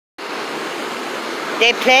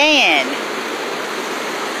They playing.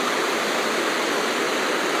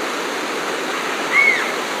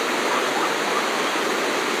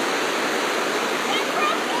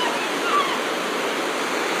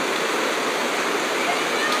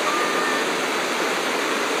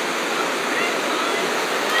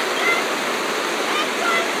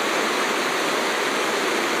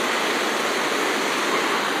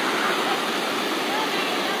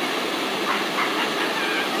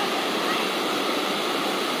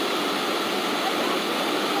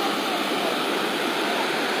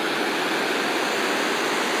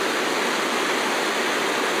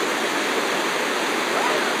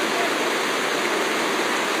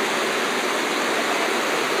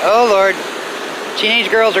 Oh Lord, teenage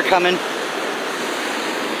girls are coming.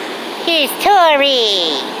 Here's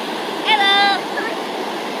Tori. Hello.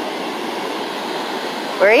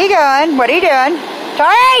 Where are you going? What are you doing?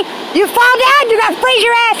 Tori, you fall down, you're gonna freeze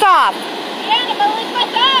your ass off. Yeah, I'm gonna lick my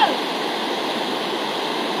toes.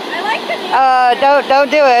 I like the Don't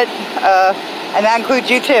do it. And that includes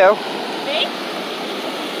you too. Me?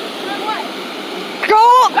 For what?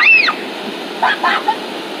 Go!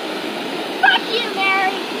 Fuck you,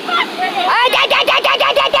 Mary. Fuck you.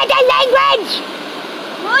 Language!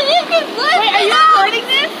 Well, you can flip it. Wait, are you recording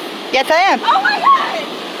this? Yes, I am. Oh my god!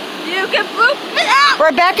 You can flip it out.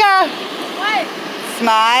 Rebekah, What?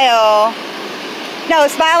 smile. No,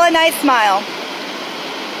 smile a nice smile.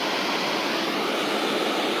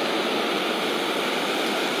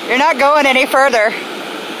 You're not going any further.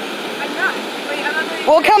 I'm not. Wait, I'm not going.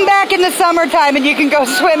 We'll come back in the summertime and you can go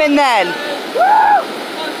swimming then.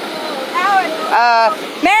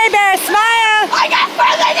 Mary Bear, smile! I got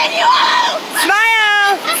further than you all!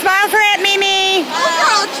 Smile! Smile for Aunt Mimi! Oh,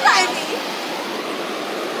 girl, try me.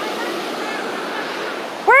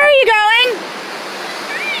 Where are you going?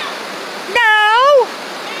 No!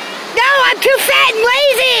 No, I'm too fat and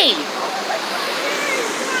lazy!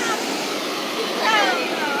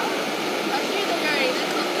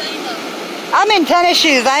 I'm in tennis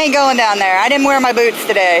shoes. I ain't going down there. I didn't wear my boots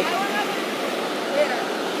today.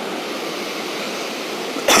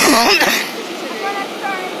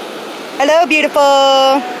 Hello,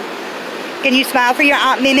 beautiful. Can you smile for your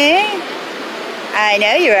Aunt Mimi? I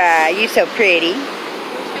know you are. You're so pretty.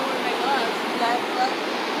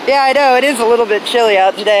 Yeah, I know. It is a little bit chilly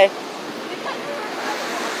out today.